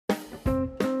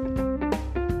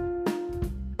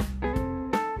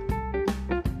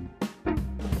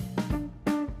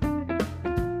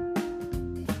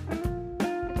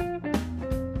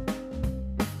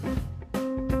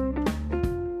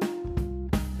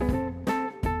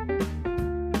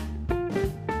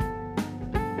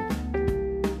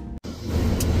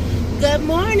Good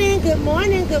morning, good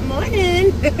morning, good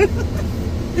morning.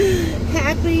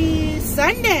 Happy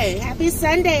Sunday,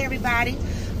 everybody.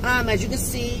 As you can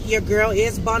see, your girl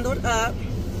is bundled up.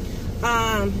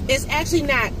 It's actually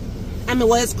not,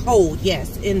 well, it's cold,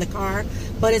 yes, in the car,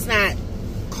 but it's not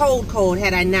cold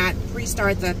had I not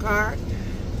pre-start the car.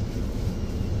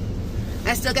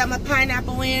 I still got my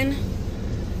pineapple in.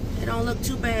 It don't look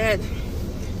too bad.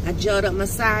 I gelled up my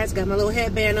sides, got my little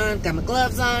headband on, got my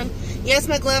gloves on. Yes,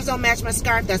 my gloves don't match my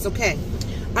scarf, that's okay.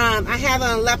 I have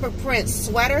a leopard print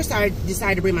sweater, so I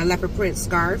decided to bring my leopard print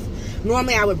scarf.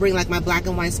 Normally I would bring like my black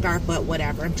and white scarf, but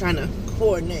whatever. I'm trying to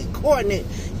coordinate.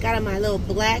 Got on my little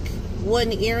black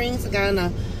wooden earrings. I got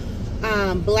on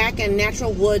a black and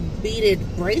natural wood beaded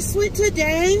bracelet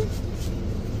today.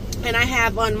 And I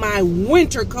have on my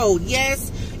winter coat.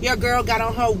 Yes, your girl got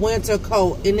on her winter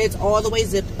coat, and it's all the way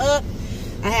zipped up.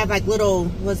 I have like little,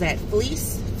 what's that,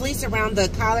 fleece around the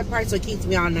collar part, so it keeps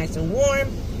me all nice and warm.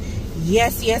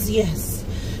 Yes.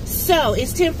 So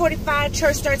it's 10:45.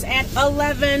 Church starts at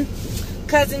 11.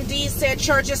 Cousin D said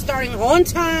church is starting on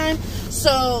time.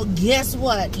 So guess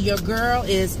what? Your girl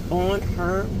is on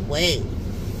her way.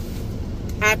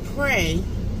 I pray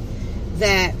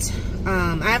that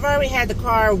I've already had the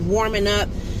car warming up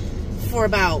for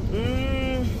about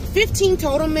 15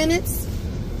 total minutes.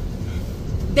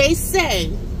 They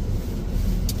say,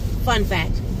 fun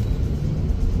fact.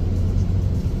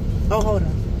 Oh, hold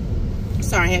on.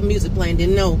 Sorry, I had music playing,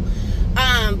 didn't know.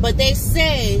 But they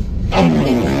say if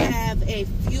you have a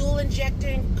fuel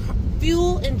injected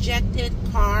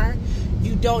car,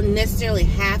 you don't necessarily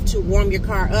have to warm your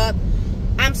car up.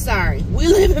 I'm sorry. We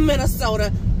live in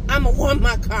Minnesota. I'm gonna warm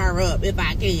my car up if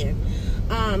I can.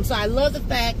 So I love the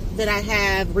fact that I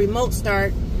have remote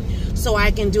start, so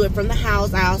I can do it from the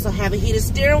house. I also have a heated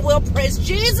steering wheel, praise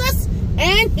Jesus,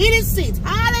 and heated seats.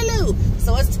 Hallelujah.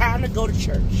 So it's time to go to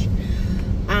church.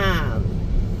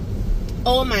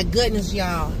 Oh my goodness,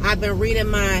 y'all. I've been reading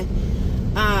my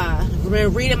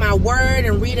word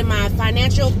and reading my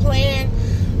financial plan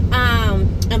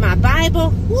and my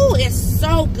Bible. Woo, it's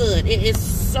so good. It is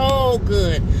so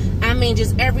good. I mean,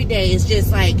 just every day it's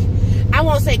just like, I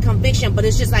won't say conviction, but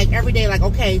it's just like every day, like,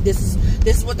 okay, this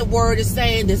is what the word is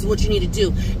saying, this is what you need to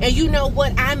do. And you know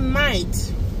what? I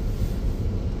might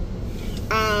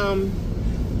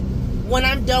when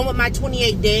I'm done with my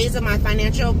 28 days of my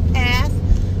financial path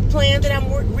plan that I'm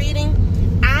reading,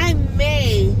 I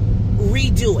may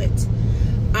redo it.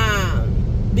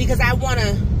 Because I want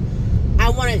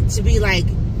it to be like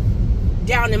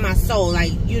down in my soul,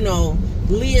 like, you know,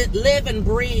 live and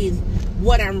breathe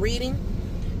what I'm reading.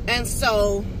 And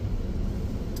so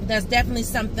that's definitely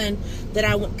something that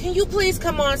I want. Can you please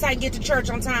come on so I can get to church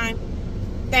on time?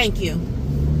 Thank you.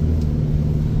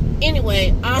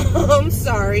 Anyway, I'm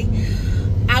sorry.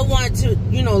 I want to,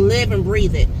 you know, live and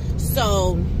breathe it.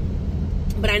 So,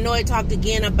 but I know I talked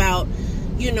again about,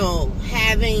 you know,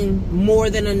 having more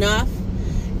than enough,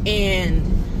 and,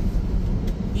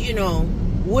 you know,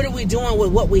 what are we doing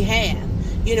with what we have?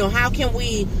 You know, how can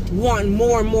we want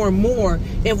more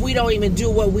if we don't even do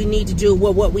what we need to do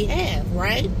with what we have,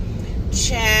 right?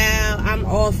 Child, I'm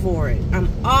all for it. I'm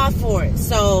all for it.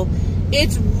 So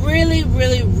it's really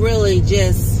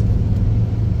just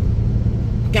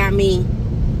got me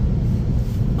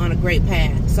on a great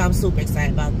path. So I'm super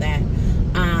excited about that.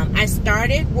 I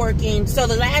started working. So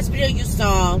the last video you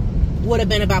saw would have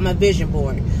been about my vision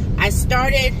board. I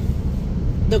started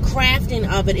the crafting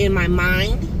of it in my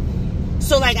mind.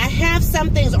 So, like, I have some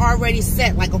things already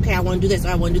set, like, okay, I want to do this, or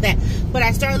I want to do that. But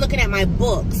I started looking at my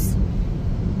books.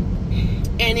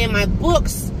 And in my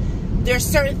books, there's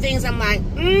certain things I'm like,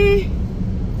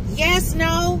 yes,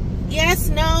 no.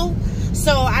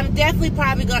 So, I'm definitely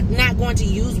probably not going to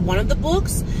use one of the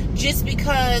books, just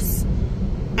because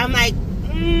I'm like,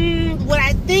 what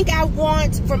I think I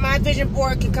want for my vision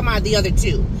board can come out of the other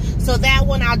two. So, that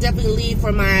one I'll definitely leave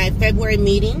for my February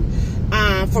meeting,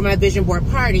 for my vision board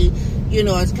party. You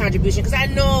know, as contribution, because I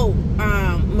know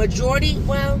majority,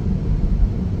 well,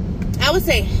 I would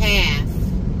say half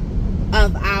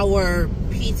of our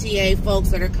PTA folks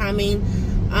that are coming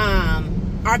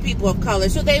are people of color,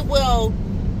 so they will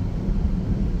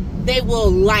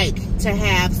like to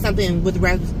have something with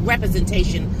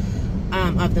representation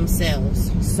of themselves.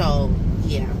 So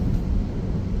yeah,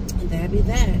 that'd be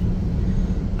that.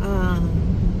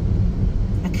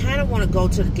 I kind of want to go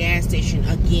to the gas station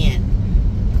again.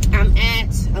 I'm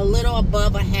at a little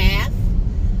above a half,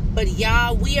 but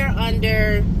y'all, we are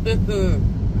under,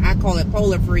 I call it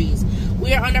polar freeze.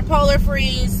 We are under polar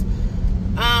freeze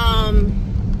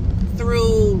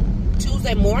through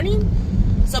Tuesday morning.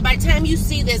 So by the time you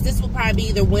see this, this will probably be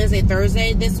either Wednesday,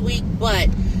 Thursday this week. But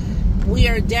we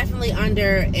are definitely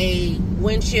under a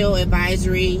wind chill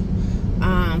advisory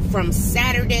from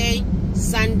Saturday,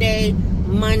 Sunday,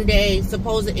 Monday,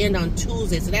 supposed to end on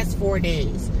Tuesday. So that's 4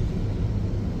 days.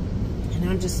 And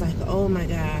I'm just like, oh my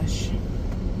gosh.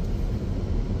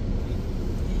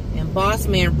 And boss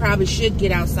man probably should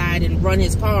get outside and run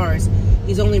his cars.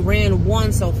 He's only ran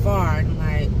one so far. And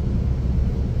like,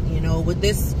 you know, with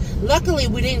this, luckily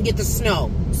we didn't get the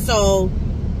snow. So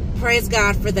praise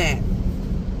God for that.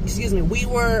 Excuse me. We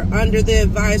were under the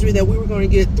advisory that we were going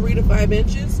to get 3 to 5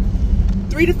 inches.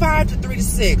 3 to 5 to 3 to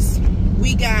 6.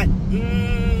 We got,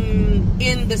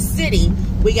 in the city,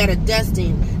 we got a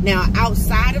dusting. Now,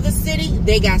 outside of the city,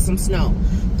 they got some snow.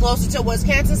 Closer to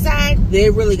Wisconsin side,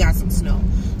 they really got some snow.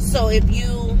 So if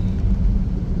you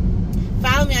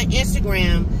follow me on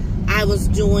Instagram, I was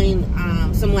doing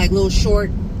some like little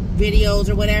short videos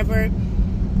or whatever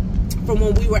from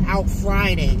when we were out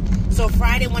Friday. So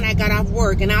Friday when I got off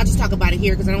work, and I'll just talk about it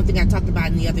here because I don't think I talked about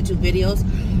it in the other 2 videos,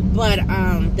 but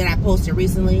that I posted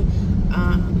recently.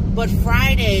 But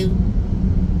Friday,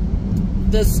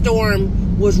 the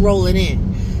storm was rolling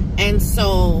in. And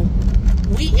so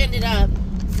we ended up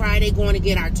Friday going to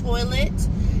get our toilet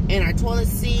and our toilet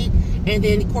seat. And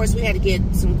then, of course, we had to get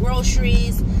some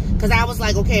groceries. Because I was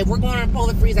like, okay, if we're going to pull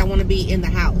the freeze, I want to be in the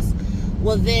house.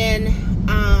 Well, then,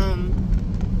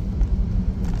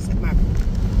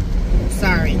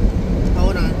 sorry.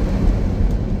 Hold on.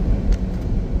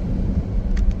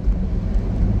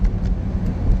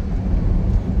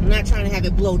 I'm not trying to have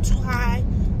it blow too high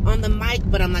on the mic,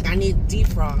 but I'm like, I need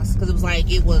defrost. Because it was like,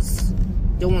 it was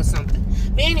doing something.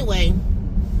 But anyway,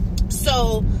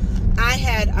 so I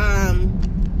had,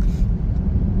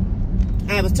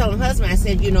 I was telling husband, I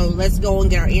said, you know, let's go and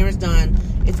get our errands done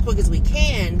as quick as we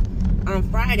can on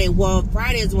Friday. Well,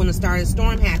 Friday is when the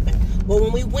storm happened. Well,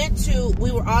 when we went to,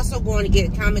 we were also going to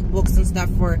get comic books and stuff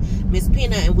for Miss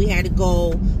Pina, and we had to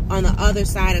go on the other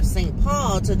side of St.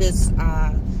 Paul to this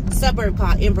suburb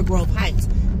called Inver Grove Heights.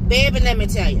 Baby, let me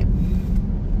tell you,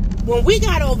 when we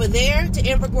got over there to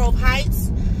Inver Grove Heights,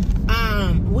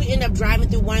 we ended up driving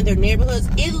through one of their neighborhoods.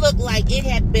 It looked like it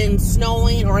had been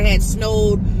snowing or had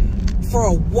snowed for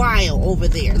a while over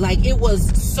there. Like, it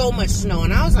was so much snow.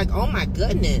 And I was like, oh my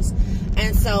goodness.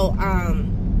 And so,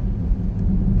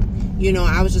 you know,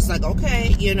 I was just like,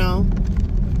 okay, you know,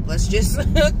 let's just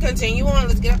continue on.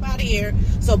 Let's get up out of here.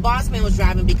 So boss man was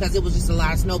driving because it was just a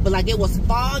lot of snow. But like, it was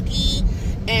foggy.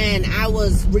 And I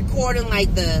was recording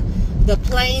like the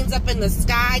planes up in the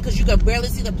sky, because you could barely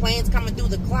see the planes coming through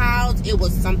the clouds. It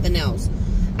was something else.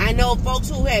 I know folks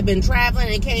who had been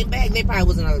traveling and came back, they probably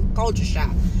was in a culture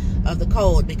shock of the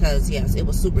cold, because yes, it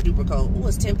was super duper cold. It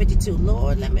was 10:52.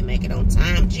 Lord, let me make it on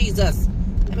time. Jesus,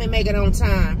 let me make it on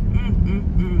time.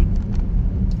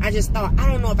 I just thought, I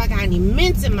don't know if I got any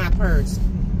mints in my purse.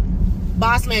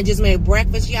 Boss man just made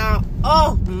breakfast, y'all.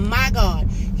 Oh my God,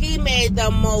 he made the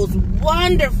most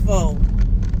wonderful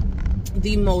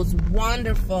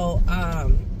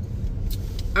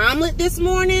omelet this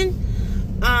morning.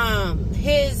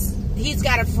 He's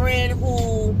got a friend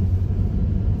who,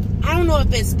 I don't know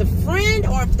if it's the friend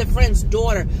or if the friend's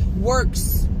daughter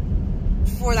works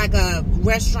for like a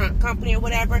restaurant company or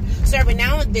whatever. So every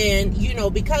now and then, you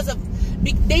know, because of,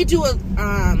 they do a,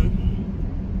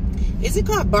 is it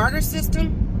called barter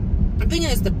system? I'm thinking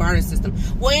it's the barter system.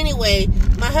 Well, anyway,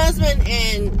 my husband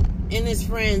and his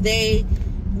friend,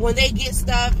 when they get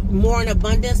stuff more in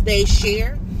abundance, they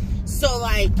share. So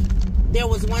like, there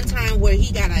was one time where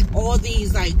he got like all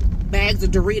these like bags of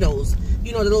Doritos,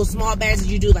 you know, the little small bags that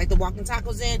you do like the walking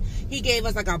tacos in. He gave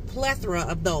us like a plethora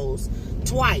of those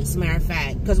twice, matter of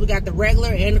fact, because we got the regular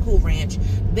and the Cool Ranch.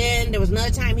 Then there was another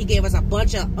time he gave us a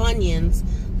bunch of onions.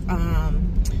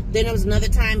 Then there was another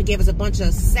time he gave us a bunch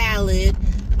of salad.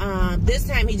 This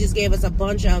time he just gave us a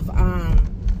bunch of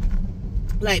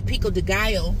like pico de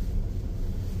gallo.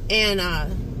 And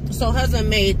so husband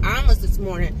made omelets this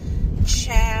morning.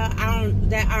 Child,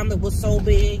 that omelet was so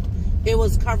big, it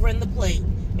was covering the plate.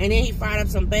 And then he fried up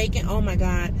some bacon. Oh my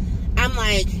God. I'm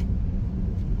like,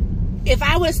 if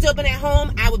I would have still been at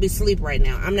home, I would be asleep right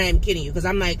now. I'm not even kidding you, because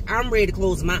I'm like, I'm ready to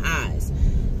close my eyes.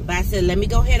 But I said, let me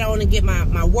go ahead on and get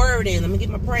my word in. Let me get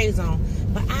my praise on.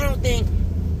 But I don't think,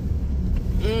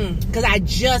 because I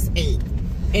just ate.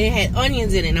 And it had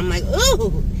onions in it. And I'm like,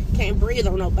 ooh, can't breathe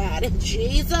on nobody.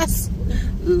 Jesus.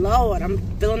 Lord, I'm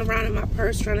feeling around in my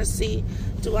purse trying to see,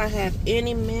 do I have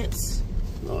any mints?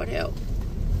 Lord help.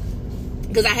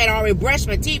 Because I had already brushed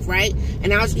my teeth, right?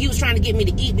 And he was trying to get me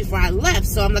to eat before I left.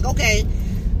 So I'm like, okay.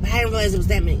 But I didn't realize there was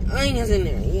that many onions in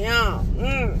there. Yeah.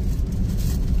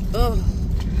 Ugh.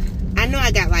 I know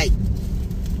I got like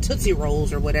Tootsie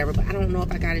Rolls or whatever, but I don't know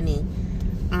if I got any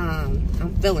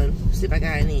I'm feeling. See if I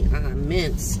got any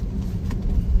mints.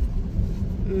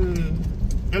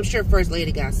 I'm sure First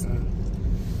Lady got some.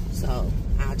 So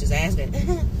I'll just ask her,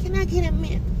 can I get a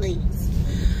mint, please?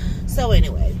 So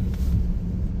anyway,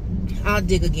 I'll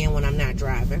dig again when I'm not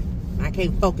driving. I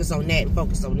can't focus on that and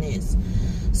focus on this.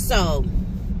 So,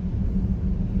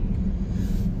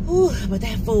 but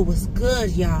that food was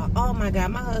good, y'all. Oh my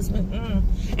God, my husband.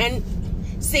 And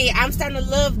see, I'm starting to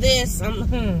love this.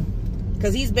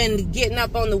 Because he's been getting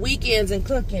up on the weekends and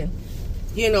cooking.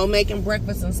 You know, making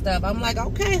breakfast and stuff. I'm like,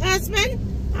 okay, husband,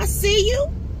 I see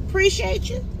you. Appreciate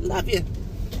you. Love you.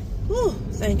 Whew,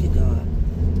 thank you, God.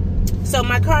 So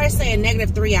my car is saying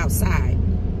 -3 outside.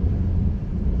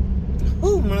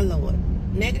 Oh, my Lord.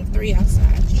 -3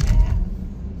 outside.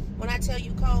 When I tell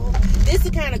you cold, this is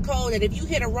the kind of cold that if you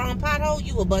hit a wrong pothole,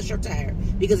 you will bust your tire.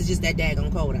 Because it's just that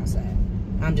daggone cold outside.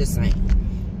 I'm just saying.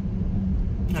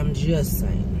 I'm just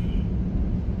saying.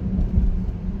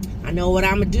 I know what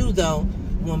I'm going to do, though.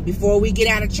 Before we get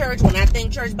out of church, when I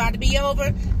think church about to be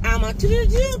over, I'm going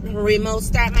to remote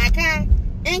start my car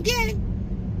and get it.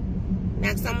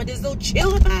 Knock some of this little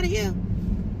chill up out of here.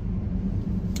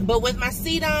 But with my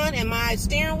seat on and my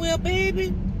steering wheel,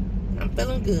 baby, I'm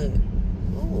feeling good.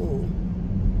 Ooh.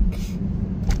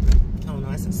 Oh, no,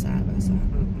 it's a side by side.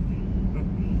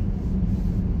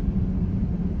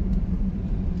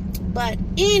 But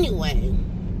anyway,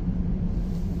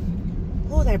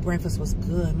 oh, that breakfast was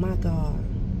good. My God.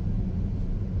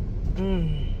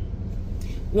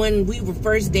 When we were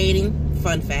first dating,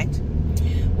 fun fact,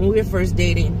 when we were first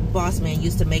dating, boss man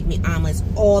used to make me omelets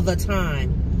all the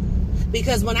time.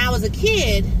 Because when I was a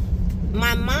kid,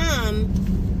 my mom,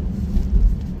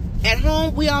 at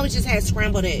home, we always just had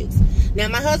scrambled eggs. Now,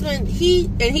 my husband, he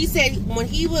said when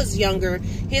he was younger,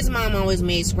 his mom always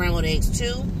made scrambled eggs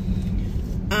too.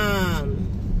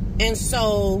 And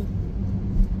so,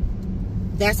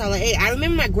 that's all I ate. I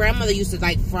remember my grandmother used to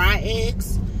like fry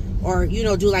eggs. Or, you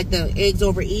know, do like the eggs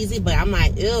over easy. But I'm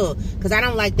like, ew. Because I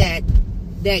don't like that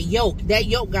yolk. That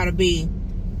yolk gotta be,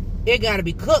 it gotta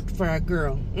be cooked for a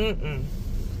girl.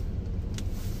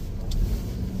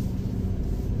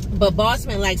 But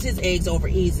Bossman likes his eggs over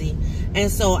easy.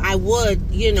 And so I would,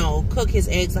 you know, cook his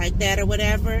eggs like that or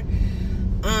whatever.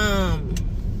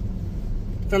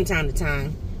 From time to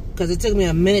time. Because it took me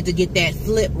a minute to get that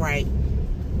flip right.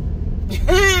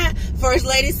 First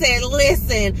Lady said,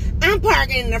 listen, I'm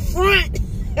parking in the front.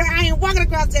 I ain't walking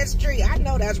across that street. I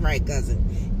know that's right, cousin.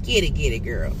 Get it,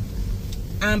 girl.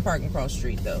 I'm parking across the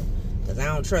street, though. Because I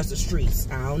don't trust the streets.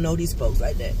 I don't know these folks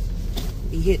like that.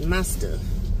 Be hitting my stuff.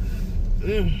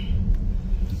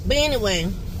 But anyway,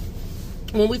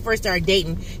 when we first started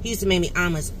dating, he used to make me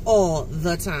omelets all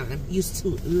the time. Used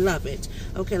to love it.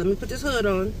 Okay, let me put this hood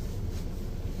on.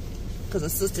 Because a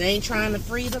sister ain't trying to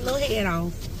freeze her little head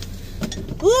off.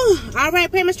 Woo. All right,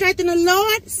 pray my strength in the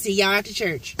Lord. See y'all after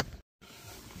church.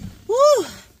 Woo.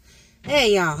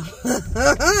 Hey, y'all.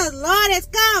 Lord, let's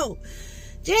go.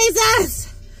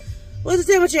 Jesus. What's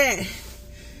the temperature at?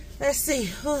 Let's see.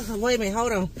 Oh, wait a minute.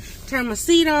 Hold on. Turn my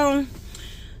seat on.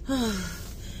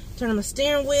 Turn on my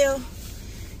steering wheel.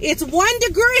 It's 1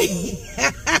 degree.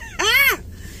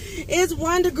 It's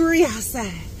 1 degree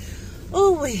outside.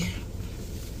 Oh, wait.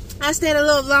 I stayed a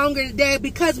little longer today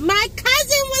because my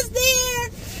cousin was there.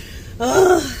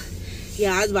 Oh,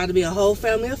 yeah, it's about to be a whole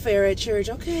family affair at church.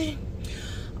 Okay.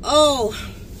 Oh,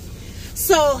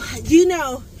 so, you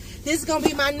know, this is going to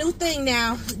be my new thing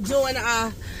now, doing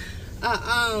a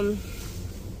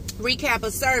recap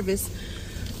of service.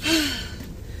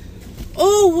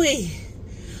 Oh,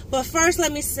 but first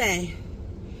let me say,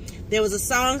 there was a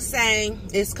song sang,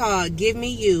 it's called Give Me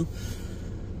You.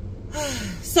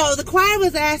 So the choir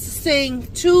was asked to sing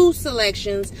 2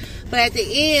 selections, but at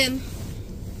the end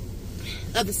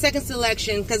of the second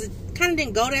selection, because it kind of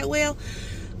didn't go that well,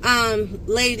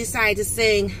 lady decided to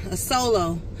sing a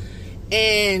solo,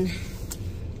 and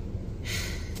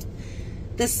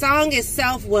the song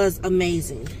itself was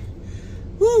amazing.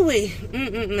 Woo-wee.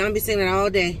 I'll be singing it all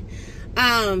day.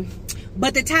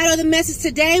 But the title of the message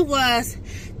today was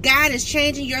God is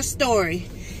Changing Your Story.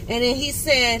 And then he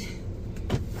said,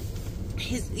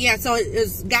 so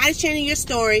it's God is Changing Your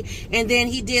Story. And then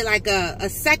he did like a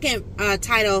second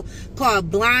title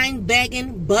called Blind,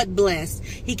 Begging, But Blessed.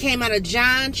 He came out of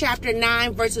John chapter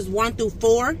 9 verses 1 through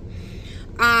 4.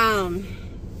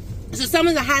 So some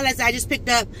of the highlights I just picked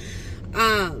up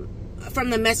from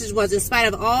the message was, in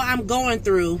spite of all I'm going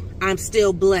through, I'm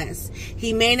still blessed.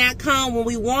 He may not come when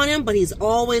we want him, but he's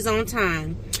always on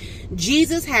time.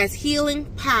 Jesus has healing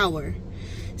power.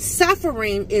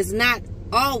 Suffering is not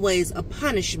always a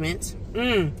punishment.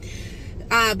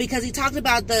 because he talked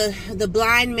about the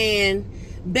blind man,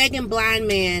 begging blind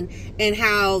man, and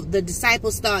how the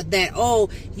disciples thought that, oh,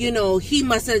 you know, he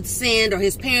must have sinned or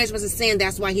his parents must have sinned,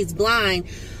 that's why he's blind.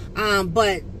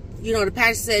 But, you know, the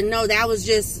pastor said, no, that was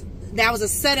a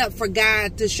setup for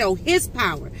God to show his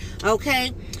power.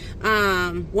 Okay.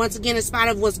 Once again, in spite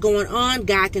of what's going on,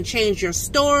 God can change your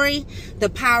story. The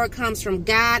power comes from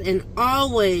God, and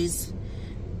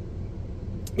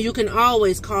you can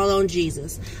always call on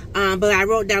Jesus. But I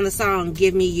wrote down the song,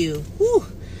 Give Me You. Whew.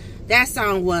 That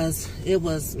song was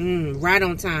right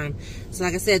on time. So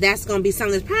like I said, that's going to be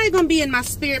something that's probably going to be in my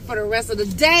spirit for the rest of the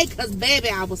day, because baby,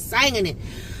 I was singing it.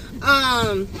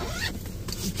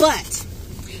 But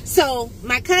so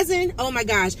my cousin, oh my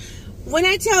gosh, when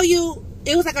I tell you,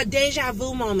 it was like a deja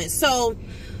vu moment. So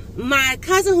my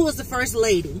cousin, who was the first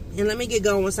lady, and let me get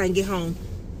going once I can get home.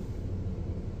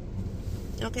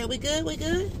 Okay, we good? We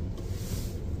good?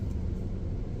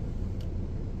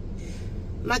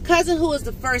 My cousin, who was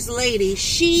the first lady,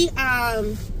 she,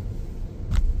 her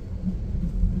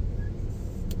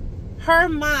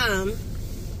mom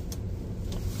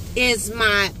is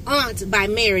my aunt by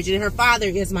marriage, and her father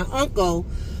is my uncle,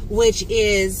 which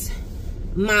is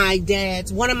my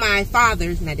dad's, one of my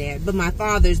father's, not dad, but my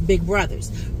father's big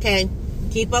brothers. Okay,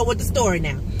 keep up with the story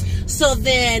now. So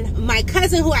then my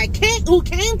cousin who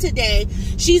came today,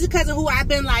 she's a cousin who I've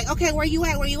been like, okay, where you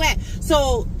at? Where you at?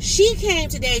 So she came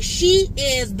today. She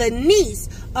is the niece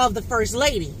of the first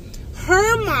lady.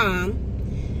 Her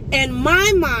mom and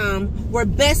my mom were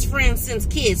best friends since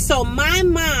kids. So my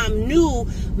mom knew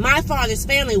my father's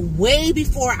family way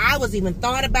before I was even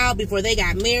thought about, before they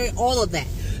got married, all of that.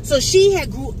 So she had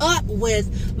grew up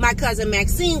with my cousin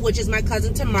Maxine, which is my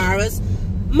cousin Tamara's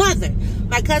mother.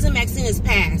 My cousin Maxine is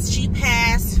passed. She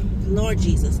passed, Lord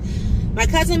Jesus. My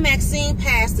cousin Maxine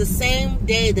passed the same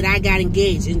day that I got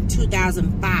engaged in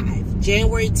 2005,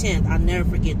 January 10th. I'll never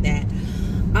forget that.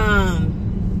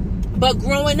 But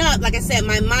growing up, like I said,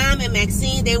 my mom and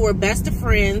Maxine, they were best of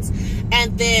friends.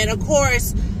 And then, of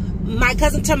course, my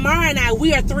cousin Tamara and I,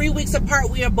 we are 3 weeks apart.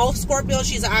 We are both Scorpio.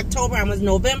 She's an October, I'm a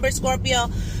November Scorpio.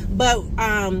 But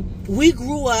we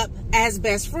grew up as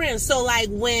best friends. So like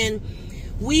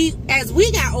as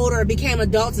we got older, became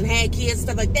adults and had kids and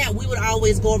stuff like that, we would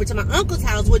always go over to my uncle's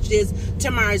house, which is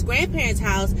Tamara's grandparents'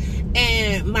 house.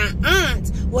 And my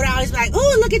aunt would always be like,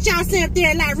 oh, look at y'all sitting up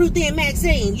there like Ruthie and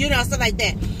Maxine, you know, stuff like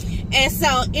that. And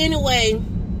so anyway,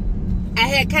 I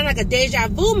had kind of like a deja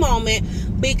vu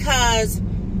moment, because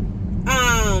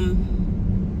I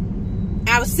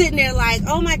was sitting there like,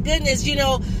 oh my goodness, you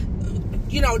know,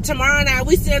 Tamara and I,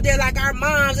 we sit up there like our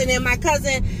moms, and then my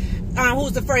cousin,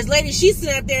 who's the first lady, she's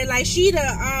sitting up there like she's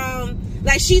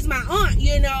my aunt,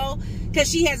 you know,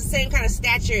 because she has the same kind of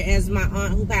stature as my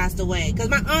aunt who passed away. Because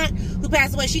my aunt who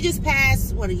passed away, she just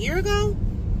passed, what, a year ago?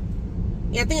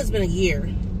 Yeah, I think it's been a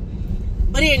year.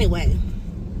 But anyway,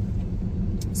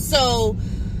 so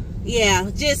yeah,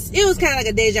 just, it was kind of like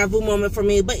a deja vu moment for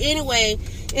me. But anyway,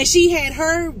 and she had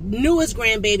her newest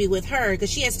grandbaby with her,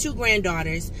 because she has 2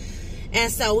 granddaughters.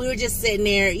 And so we were just sitting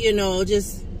there, you know,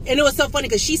 just, and it was so funny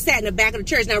because she sat in the back of the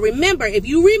church. Now remember, if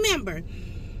you remember,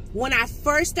 when I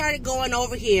first started going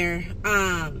over here,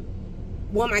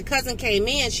 when my cousin came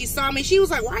in, she saw me, she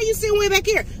was like, why are you sitting way back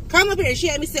here? Come up here. She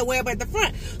had me sit way up at the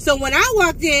front. So when I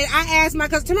walked in, I asked my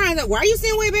cousin Tamara, I was like, why are you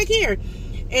sitting way back here?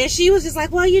 And she was just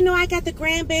like, well, you know, I got the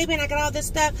grandbaby and I got all this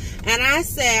stuff. And I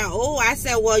said,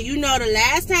 well, you know,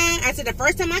 the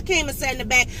first time I came and sat in the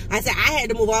back, I said, I had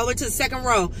to move all the way to the second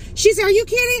row. She said, are you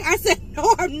kidding? I said,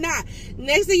 no, I'm not.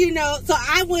 Next thing you know, so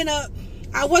I went up.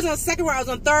 I wasn't on the second row, I was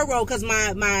on third row, because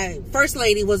my first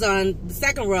lady was on the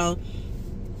second row.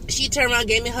 She turned around,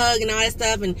 gave me a hug and all that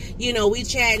stuff, and, you know, we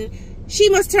chatting. She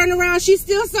must turn around. She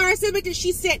still saw her sitting there.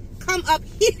 She said, come up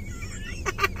here.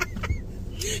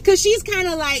 Because she's kind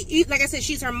of like I said,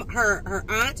 she's her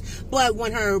aunt. But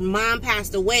when her mom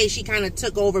passed away, she kind of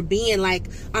took over being like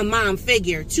a mom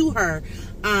figure to her.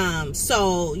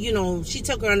 So, you know, she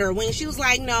took her under her wing. She was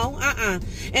like, no,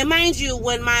 And mind you,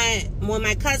 when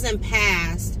my cousin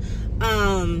passed,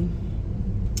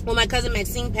 when my cousin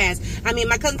Maxine passed, I mean,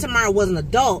 my cousin Tamara was an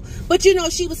adult, but, you know,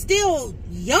 she was still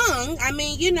young. I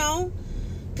mean, you know,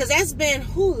 because that's been,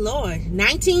 oh, Lord,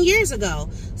 19 years ago.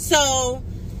 So,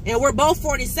 and we're both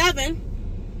 47.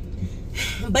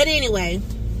 But anyway,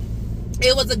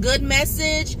 it was a good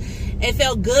message. It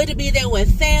felt good to be there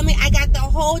with family. I got to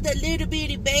hold the little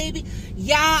bitty baby.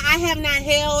 Y'all, I have not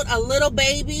held a little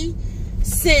baby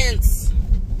since,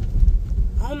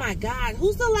 oh my God,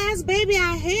 who's the last baby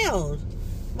I held?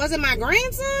 Was it my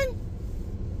grandson?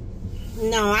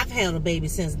 No, I've held a baby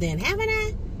since then, haven't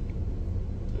I?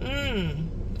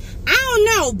 I don't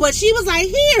know, but she was like,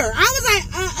 here. I was like,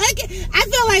 I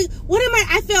felt like,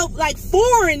 I felt like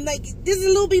foreign, like this is a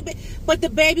little bit, but the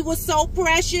baby was so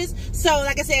precious. So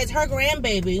like I said, it's her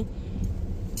grandbaby,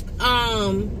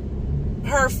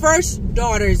 her first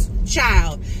daughter's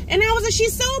child. And I was like,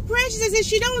 she's so precious. I said,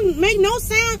 she don't make no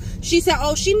sound. She said,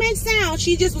 oh, she makes sound.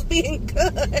 She just was being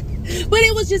good. But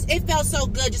it was just, it felt so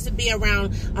good just to be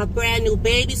around a brand new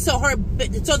baby. So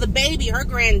the baby, her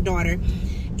granddaughter,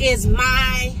 is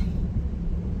my,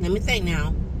 let me think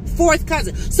now, fourth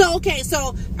cousin. So, okay,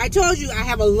 so I told you I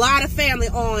have a lot of family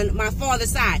on my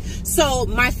father's side. So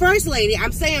my first lady,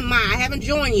 I'm saying I haven't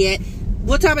joined yet.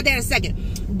 We'll talk about that in a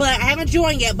second. But I haven't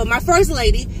joined yet. But my first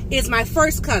lady is my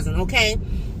first cousin, okay?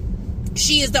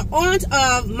 She is the aunt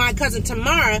of my cousin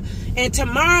Tamara. And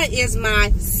Tamara is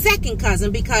my second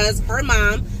cousin because her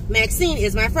mom, Maxine,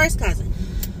 is my first cousin.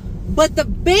 But the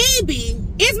baby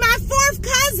is my fourth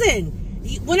cousin.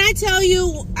 When I tell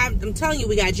you, I'm telling you,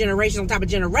 we got generations on top of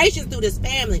generations through this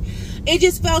family. It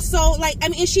just felt so like, I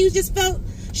mean, she felt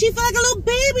like a little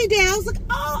baby there. I was like,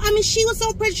 oh, I mean, she was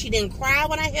so pretty. She didn't cry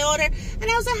when I held her. And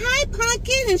I was like, hi,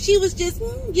 Pumpkin. And she was just,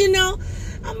 you know,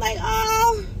 I'm like,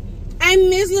 oh, I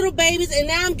miss little babies. And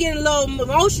now I'm getting a little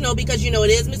emotional because, you know, it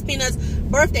is Miss Peanut's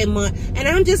birthday month. And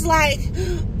I'm just like,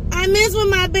 I miss when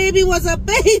my baby was a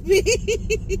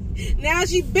baby. Now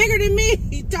she's bigger than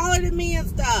me, taller than me and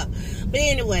stuff. But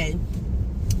anyway,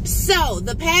 so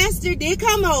the pastor did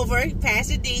come over,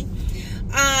 Pastor D.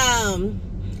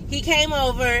 He came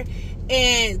over,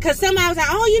 and because somebody was like,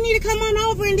 oh, you need to come on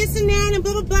over and this and that and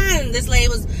blah, blah, blah. And this lady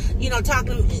was, you know,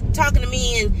 talking to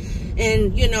me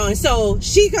and you know, and so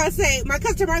she gonna say, my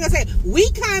customer gonna say, we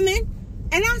coming.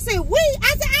 And I said,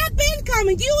 I said, I've been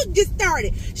coming. You just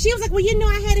started. She was like, well, you know,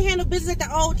 I had to handle business at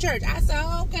the old church. I said,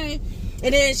 oh, okay.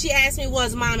 And then she asked me,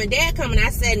 was mom and dad coming? I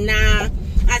said, nah.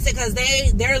 I said, because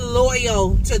they're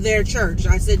loyal to their church.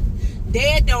 I said,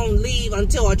 dad don't leave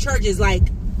until a church is like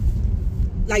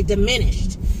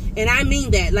diminished. And I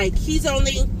mean that. Like, he's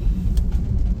only,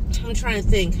 I'm trying to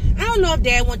think. I don't know if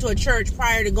dad went to a church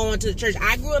prior to going to the church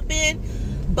I grew up in.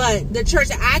 But the church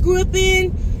that I grew up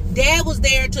in, dad was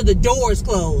there till the doors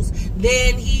closed.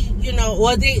 Then he, you know,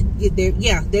 well,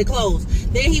 they're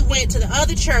closed. Then he went to the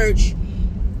other church,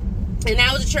 and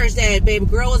that was the church that baby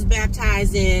girl was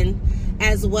baptized in,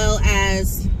 as well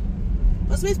as,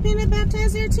 was Miss Peanut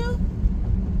baptized there too?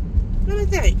 Let me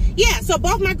think. Yeah, so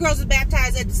both my girls were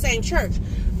baptized at the same church,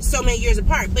 so many years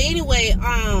apart. But anyway,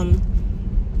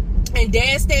 and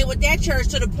dad stayed with that church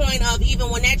to the point of even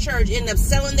when that church ended up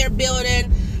selling their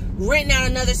building, renting out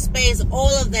another space, all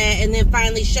of that, and then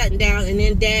finally shutting down. And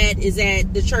then dad is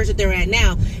at the church that they're at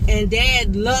now, and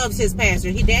dad loves his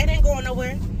pastor. Dad ain't going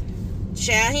nowhere.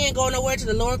 Child, he ain't going nowhere till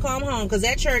the Lord come home, because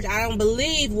that church, I don't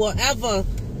believe, will ever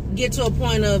get to a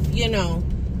point of, you know,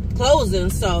 closing.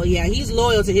 So yeah, he's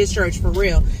loyal to his church for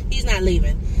real. He's not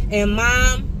leaving. And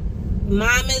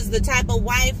mom is the type of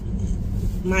wife,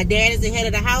 my dad is the head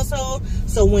of the household,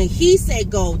 so when he say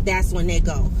go, that's when they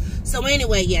go. So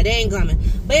anyway, yeah, they ain't coming.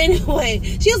 But anyway,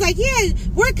 she was like, yeah,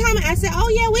 we're coming. I said, oh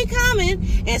yeah, we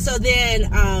coming. And so then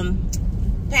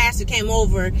pastor came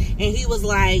over, and he was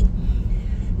like,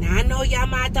 now I know y'all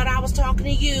might thought I was talking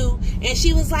to you. And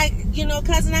she was like, you know,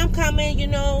 cousin, I'm coming, you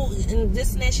know, and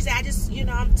this and that. She said, I just, you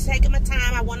know, I'm taking my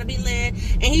time. I want to be led.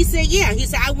 And he said, yeah. He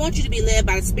said, I want you to be led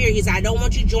by the Spirit. He said, I don't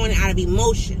want you joining out of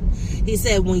emotion. He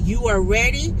said, when you are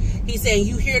ready, he said,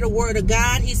 you hear the word of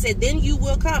God, he said, then you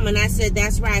will come. And I said,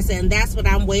 that's right. I said, and that's what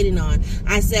I'm waiting on.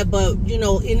 I said, but, you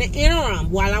know, in the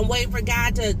interim, while I'm waiting for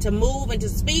God to move and to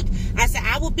speak, I said,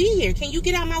 I will be here. Can you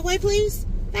get out my way, please?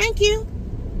 Thank you.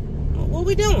 What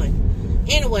we doing?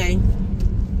 Anyway,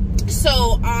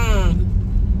 so,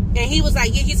 and he was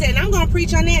like, yeah, he said, and I'm going to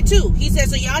preach on that too. He said,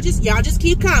 so y'all just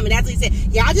keep coming. That's what he said.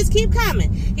 Y'all just keep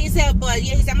coming. He said, but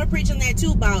yeah, he said, I'm going to preach on that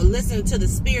too, about listening to the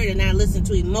Spirit and not listening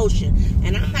to emotion.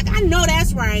 And I'm like, I know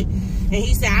that's right. And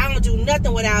he said, I don't do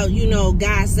nothing without, you know,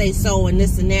 God say so and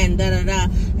this and that and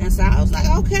da-da-da. And so I was like,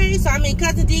 okay. So, I mean,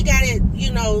 Cousin D got it,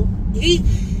 you know,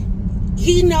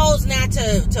 he knows not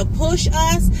to push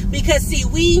us because,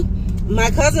 see, my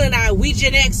cousin and I, we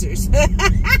Gen Xers.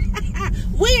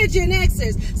 We are Gen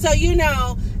Xers. So, you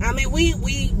know, I mean,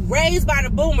 we raised by the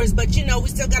boomers, but, you know, we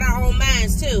still got our own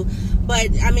minds, too.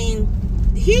 But, I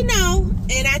mean, he know.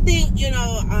 And I think, you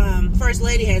know, First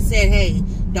Lady had said, hey,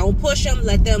 don't push them.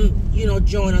 Let them, you know,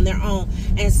 join on their own.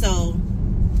 And so,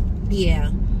 yeah.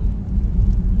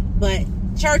 But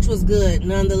church was good.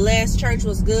 Nonetheless, church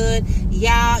was good.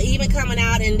 Y'all, even coming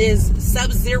out in this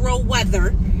sub-zero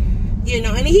weather, You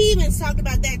know, and he even talked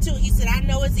about that too. He said, I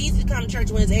know it's easy to come to church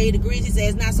when it's 80 degrees. He said,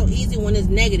 it's not so easy when it's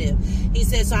negative. He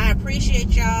said, so I appreciate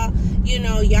y'all. You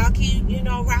know, y'all keep, you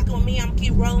know, rocking with me. I'm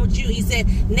keep rolling with you. He said,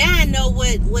 now I know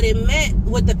what it meant,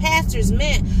 what the pastors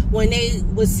meant when they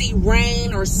would see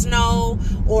rain or snow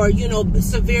or, you know,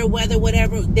 severe weather,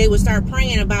 whatever. They would start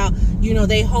praying about, you know,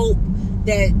 they hope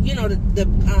that, you know, the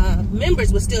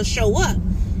members would still show up.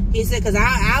 He said, because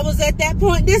I was at that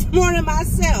point this morning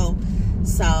myself.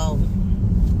 So,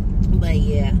 but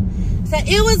yeah. So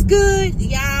it was good.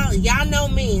 Y'all know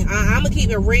me. I'm going to keep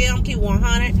it real. I'm going to keep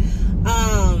 100.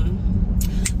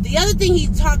 The other thing he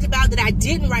talked about that I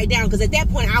didn't write down, because at that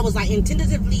point I was like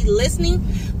intentively listening,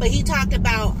 but he talked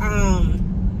about,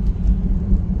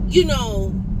 you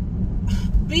know,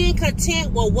 being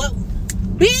content with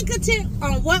being content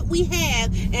on what we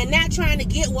have and not trying to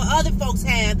get what other folks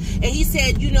have. And he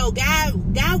said, you know, God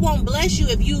won't bless you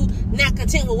if you not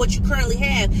content with what you currently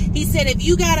have. He said, if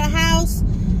you got a house,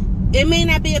 it may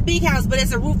not be a big house, but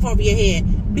it's a roof over your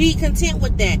head. Be content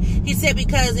with that. He said,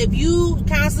 because if you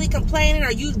constantly complaining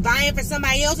or you vying for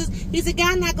somebody else's, he said,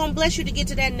 God not going to bless you to get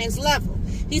to that next level.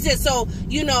 He said, so,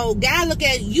 you know, God look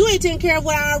at, you ain't taking care of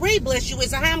what I already blessed you with,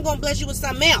 so how I'm going to bless you with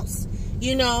something else?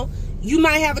 You know, you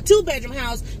might have a 2-bedroom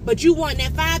house, but you want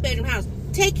that 5-bedroom house.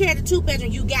 Take care of the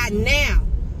 2-bedroom you got now.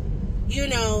 You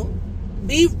know,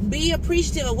 be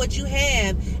appreciative of what you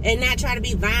have and not try to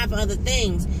be vying for other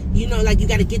things. You know, like you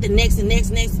got to get the next and next.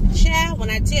 Child,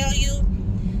 when I tell you,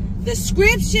 the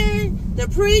scripture, the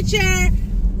preacher,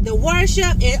 the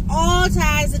worship, it all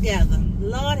ties together.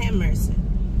 Lord have mercy.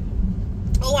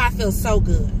 Oh, I feel so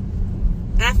good.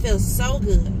 I feel so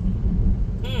good.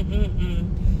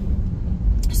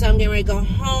 So I'm getting ready to go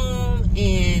home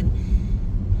and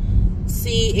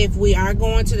see if we are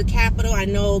going to the Capitol. I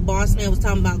know Boss Man was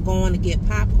talking about going to get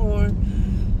popcorn.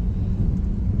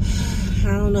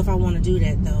 I don't know if I want to do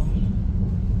that though.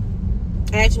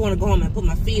 I actually want to go home and put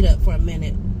my feet up for a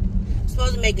minute. I'm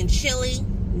supposed to be making chili,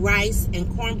 rice,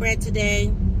 and cornbread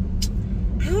today.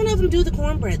 I don't know if I'm doing the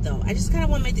cornbread though. I just kind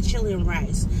of want to make the chili and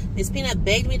rice. Miss Peanut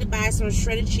begged me to buy some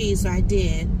shredded cheese, so I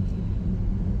did.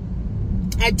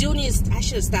 I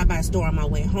should have stopped by the store on my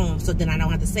way home, so then I don't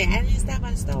have to say, I need to stop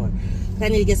by the store. I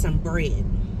need to get some bread.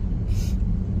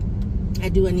 I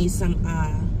need some,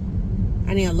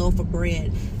 I need a loaf of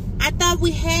bread. I thought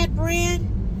we had bread,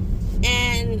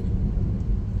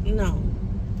 and no.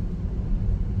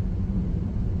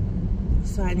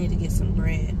 So I need to get some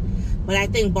bread. But I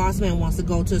think Boss Man wants to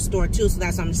go to the store too, so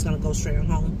that's why I'm just going to go straight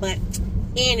home. But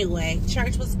anyway,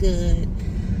 church was good.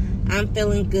 I'm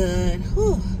feeling good.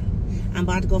 Whew. I'm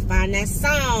about to go find that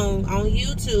song on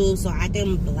YouTube so I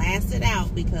can blast it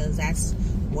out because that's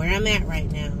where I'm at right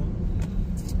now.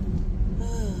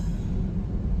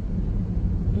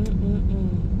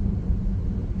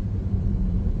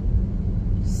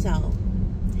 So,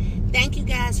 thank you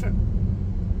guys for...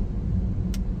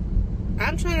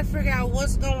 I'm trying to figure out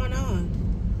what's going on.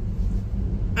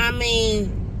 I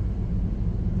mean...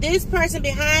 This person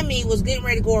behind me was getting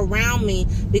ready to go around me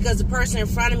because the person in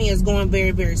front of me is going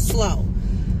very, very slow.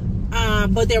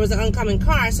 But there was an oncoming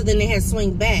car, so then they had to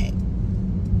swing back.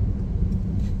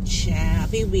 Child,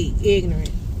 people be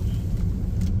ignorant,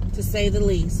 to say the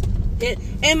least.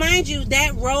 And mind you,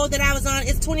 that road that I was on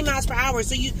is 20 miles per hour.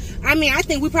 So I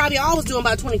think we probably always doing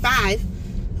about 25.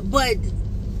 But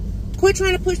quit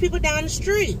trying to push people down the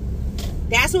street.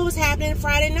 That's what was happening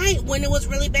Friday night when it was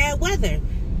really bad weather.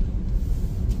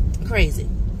 Crazy.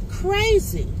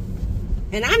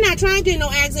 And I'm not trying to get no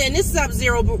accident in this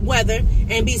sub-zero weather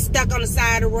and be stuck on the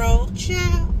side of the road.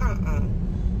 Child,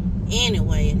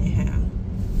 Anyway, anyhow.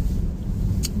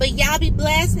 But y'all be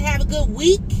blessed. Have a good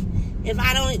week. If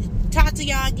I don't talk to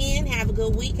y'all again, have a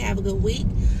good week. Have a good week.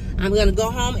 I'm going to go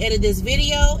home, edit this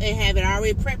video, and have it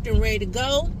already prepped and ready to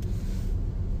go.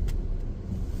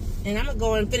 And I'm going to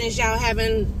go and finish y'all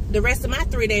having the rest of my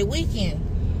 3-day weekend.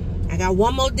 I got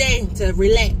one more day to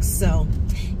relax. So,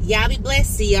 y'all be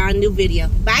blessed. See y'all in a new video.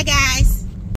 Bye, guys.